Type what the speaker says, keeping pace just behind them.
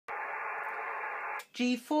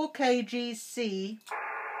G4KGC,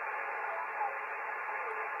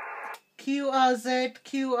 QRZ,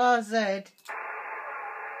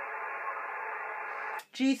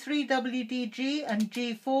 G3WDG and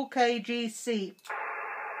G4KGC.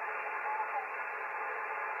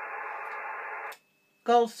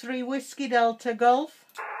 Golf 3 Whiskey Delta Golf,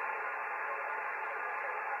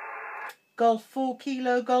 Golf 4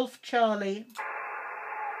 Kilo Golf Charlie.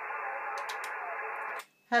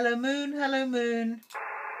 Hello Moon, hello Moon.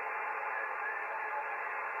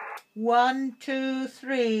 1, 2,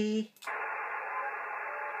 3.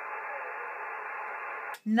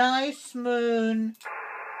 Nice moon.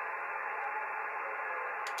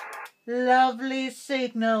 Lovely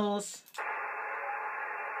signals.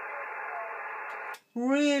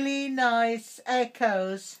 Really nice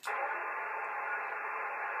echoes.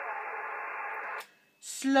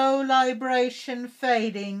 Slow libration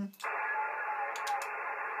fading.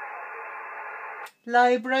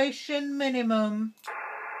 Libration minimum.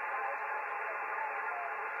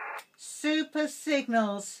 Super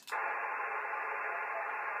signals.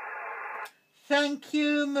 Thank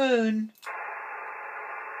you, Moon.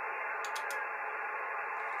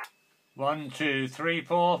 1, 2, 3,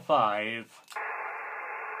 4, 5.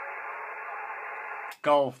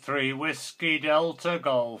 Golf 3 Whiskey Delta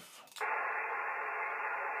Golf.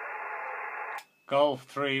 Golf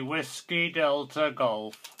 3 Whiskey Delta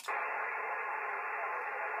Golf.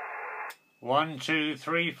 1, 2,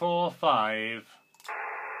 3, 4, 5.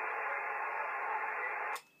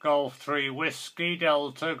 Golf 3 Whiskey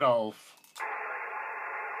Delta Golf.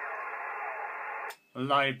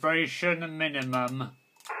 Libration minimum.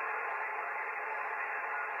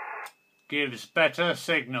 Gives better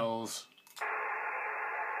signals.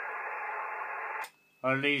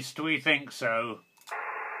 At least we think so.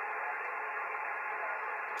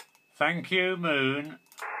 Thank you, Moon.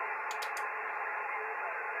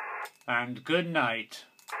 And good night.